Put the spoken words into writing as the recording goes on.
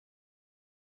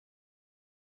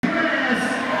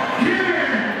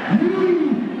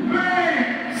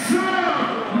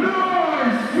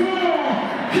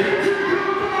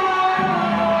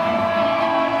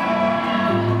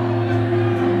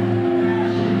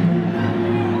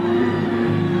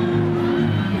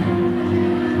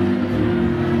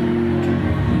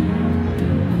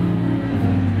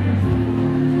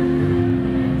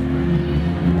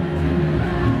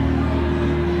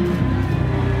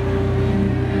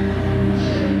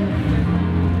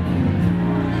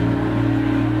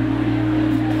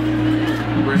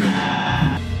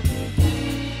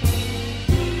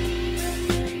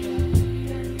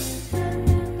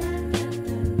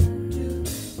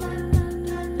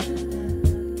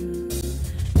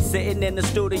Sitting in the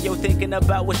studio thinking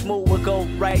about which move will go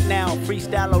right now.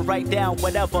 Freestyle or write down,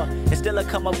 whatever. It still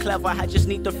come up clever. I just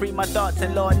need to free my thoughts,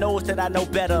 and Lord knows that I know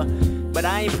better. But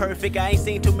I ain't perfect, I ain't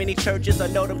seen too many churches or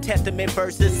know them Testament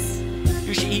verses.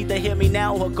 You should either hear me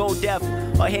now or go deaf,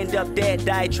 or end up dead,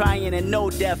 die trying and no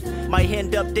death. Might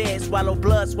end up dead, swallow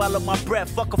blood, swallow my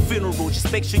breath. Fuck a funeral,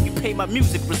 just make sure you pay my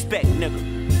music respect,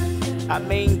 nigga. I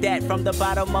mean that from the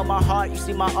bottom of my heart. You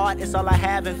see my art, it's all I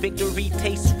have, and victory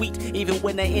tastes sweet. Even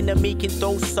when the enemy can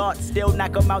throw salt, still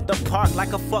knock them out the park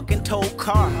like a fucking tow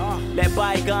car. Let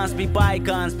bygones be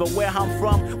bygones, but where I'm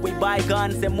from, we buy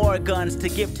guns and more guns to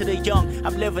give to the young.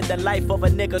 I'm living the life of a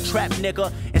nigga, trap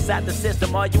nigga. Inside the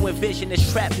system, all you envision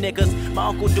is trap niggas. My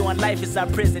uncle doing life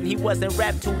inside prison, he wasn't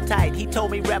rap too tight. He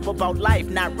told me rap about life,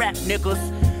 not rap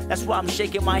niggas. That's why I'm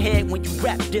shaking my head when you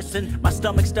rap dissing. My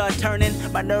stomach start turning,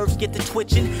 my nerves get to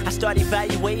twitching. I start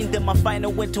evaluating, then my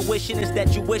final intuition is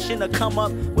that you wishing to come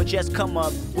up, well just come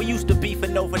up. We used to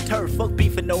beefing over turf, fuck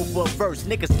beefing over a verse.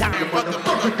 Niggas dying.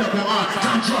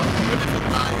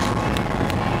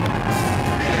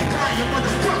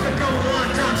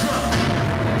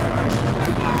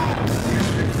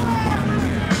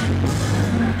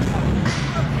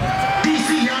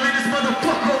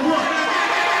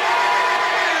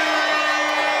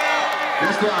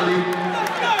 Let's go, Ali.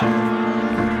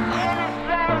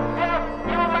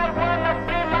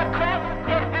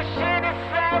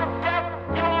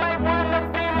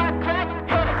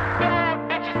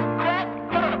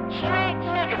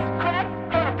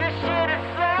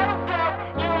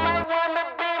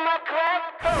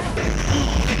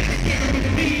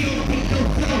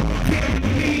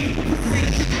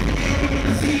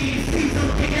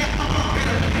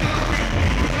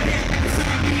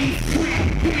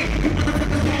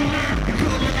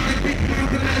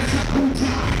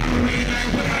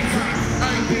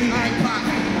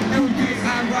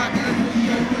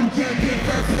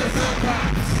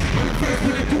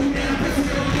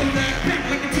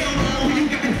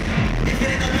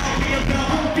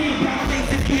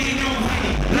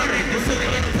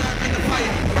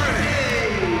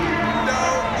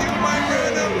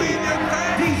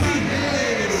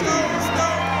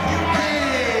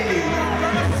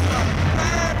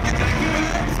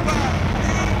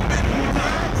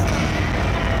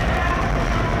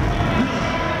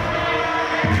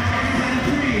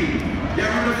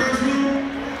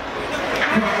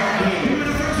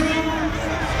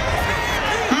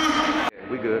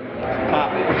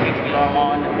 Kendrick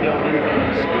Lamar in the building.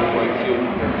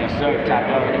 Yes, sir. Top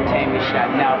Dog Entertainment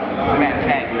shouting out. Rat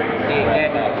Pack.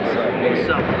 What's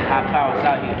up? High powers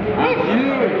out here.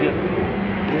 Yeah.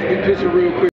 Let's get picture real quick.